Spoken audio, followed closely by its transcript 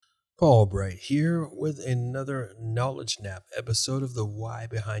Paul Bright here with another Knowledge Nap episode of the Why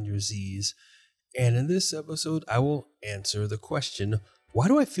Behind Your Z's. And in this episode, I will answer the question, why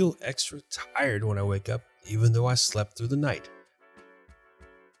do I feel extra tired when I wake up even though I slept through the night?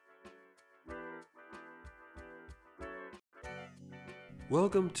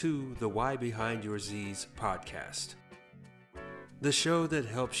 Welcome to the Why Behind Your Z's podcast, the show that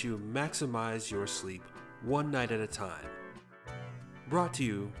helps you maximize your sleep one night at a time. Brought to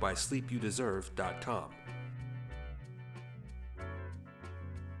you by SleepYouDeserve.com.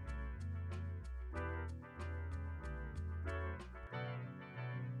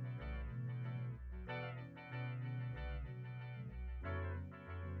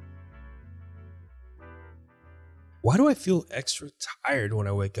 Why do I feel extra tired when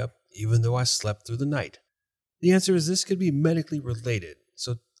I wake up even though I slept through the night? The answer is this could be medically related,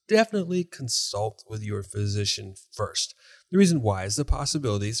 so definitely consult with your physician first. The reason why is the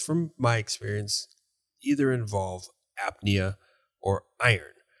possibilities, from my experience, either involve apnea or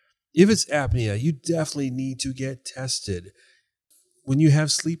iron. If it's apnea, you definitely need to get tested. When you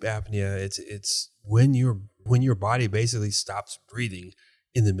have sleep apnea, it's when your body basically stops breathing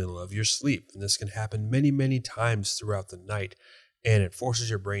in the middle of your sleep. And this can happen many, many times throughout the night, and it forces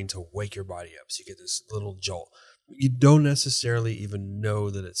your brain to wake your body up. So you get this little jolt. You don't necessarily even know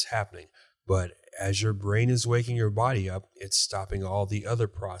that it's happening, but as your brain is waking your body up, it's stopping all the other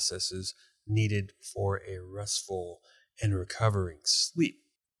processes needed for a restful and recovering sleep.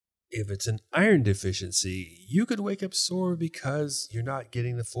 If it's an iron deficiency, you could wake up sore because you're not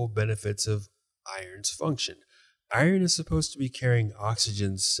getting the full benefits of iron's function. Iron is supposed to be carrying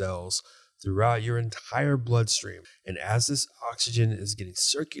oxygen cells throughout your entire bloodstream, and as this oxygen is getting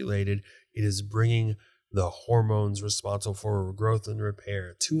circulated, it is bringing the hormones responsible for growth and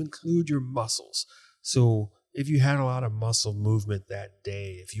repair to include your muscles. So if you had a lot of muscle movement that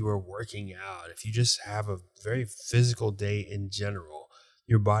day, if you were working out, if you just have a very physical day in general,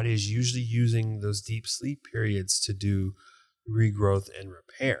 your body is usually using those deep sleep periods to do regrowth and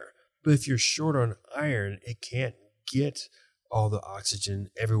repair. But if you're short on iron, it can't get all the oxygen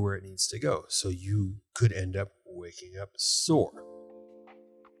everywhere it needs to go. So you could end up waking up sore.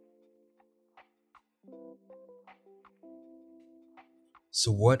 So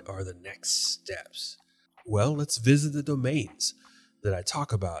what are the next steps? Well, let's visit the domains that I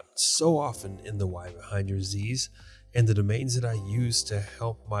talk about so often in the Why Behind Your Z's, and the domains that I use to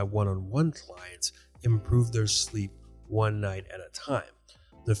help my one-on-one clients improve their sleep one night at a time.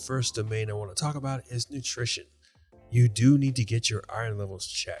 The first domain I want to talk about is nutrition. You do need to get your iron levels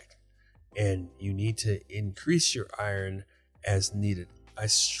checked, and you need to increase your iron as needed. I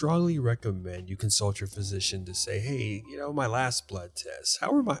strongly recommend you consult your physician to say, hey, my last blood test,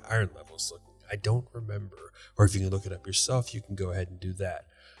 how are my iron levels looking? I don't remember. Or if you can look it up yourself, you can go ahead and do that.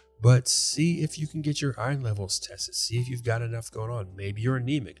 But see if you can get your iron levels tested. See if you've got enough going on. Maybe you're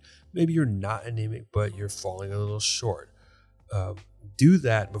anemic. Maybe you're not anemic, but you're falling a little short. Do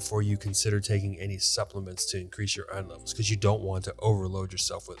that before you consider taking any supplements to increase your iron levels, because you don't want to overload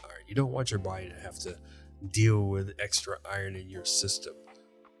yourself with iron. You don't want your body to have to deal with extra iron in your system.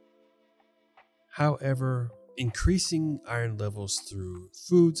 However, increasing iron levels through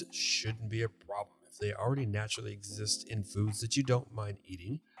foods shouldn't be a problem. If they already naturally exist in foods that you don't mind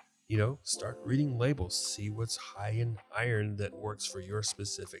eating, start reading labels, see what's high in iron that works for your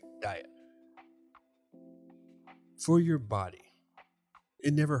specific diet. For your body,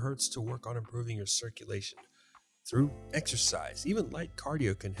 it never hurts to work on improving your circulation through exercise. Even light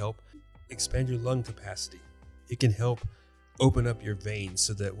cardio can help expand your lung capacity. It can help open up your veins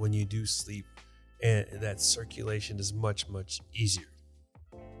so that when you do sleep, and that circulation is much, much easier.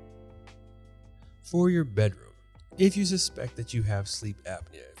 For your bedroom, if you suspect that you have sleep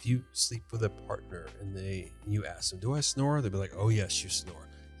apnea, if you sleep with a partner and you ask them, do I snore? They'll be like, oh yes, you snore.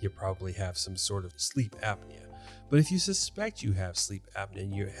 You probably have some sort of sleep apnea. But if you suspect you have sleep apnea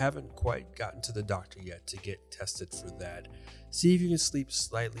and you haven't quite gotten to the doctor yet to get tested for that, see if you can sleep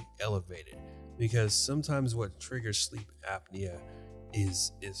slightly elevated, because sometimes what triggers sleep apnea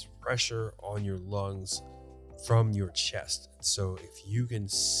is pressure on your lungs from your chest. So if you can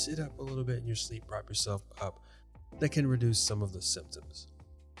sit up a little bit in your sleep, prop yourself up, that can reduce some of the symptoms.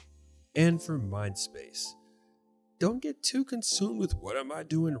 And for mind space, don't get too consumed with what am I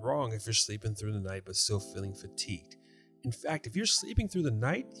doing wrong if you're sleeping through the night but still feeling fatigued. In fact, if you're sleeping through the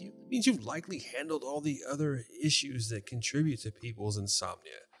night, it means you've likely handled all the other issues that contribute to people's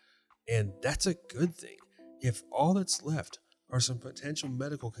insomnia. And that's a good thing. If all that's left are some potential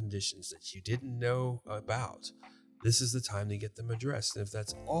medical conditions that you didn't know about, this is the time to get them addressed. And if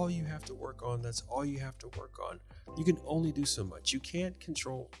that's all you have to work on, that's all you have to work on. You can only do so much. You can't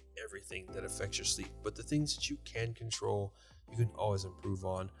control everything that affects your sleep, but the things that you can control, you can always improve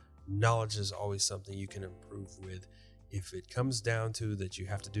on. Knowledge is always something you can improve with. If it comes down to that you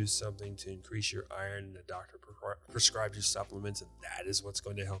have to do something to increase your iron and the doctor prescribes you supplements and that is what's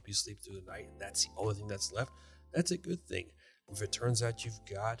going to help you sleep through the night and that's the only thing that's left, that's a good thing. If it turns out you've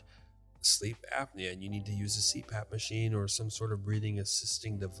got sleep apnea and you need to use a CPAP machine or some sort of breathing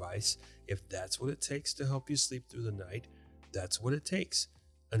assisting device, if that's what it takes to help you sleep through the night, that's what it takes.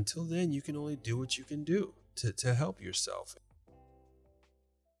 Until then, you can only do what you can do to help yourself.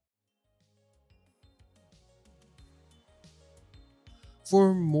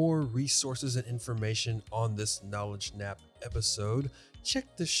 For more resources and information on this Knowledge Nap episode,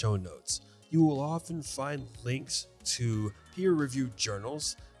 check the show notes. You will often find links to peer-reviewed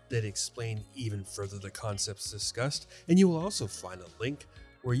journals that explain even further the concepts discussed, and you will also find a link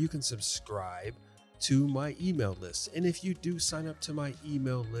where you can subscribe to my email list. And if you do sign up to my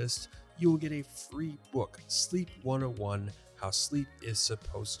email list, you will get a free book, Sleep 101: How Sleep is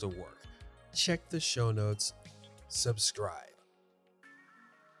Supposed to Work. Check the show notes, subscribe.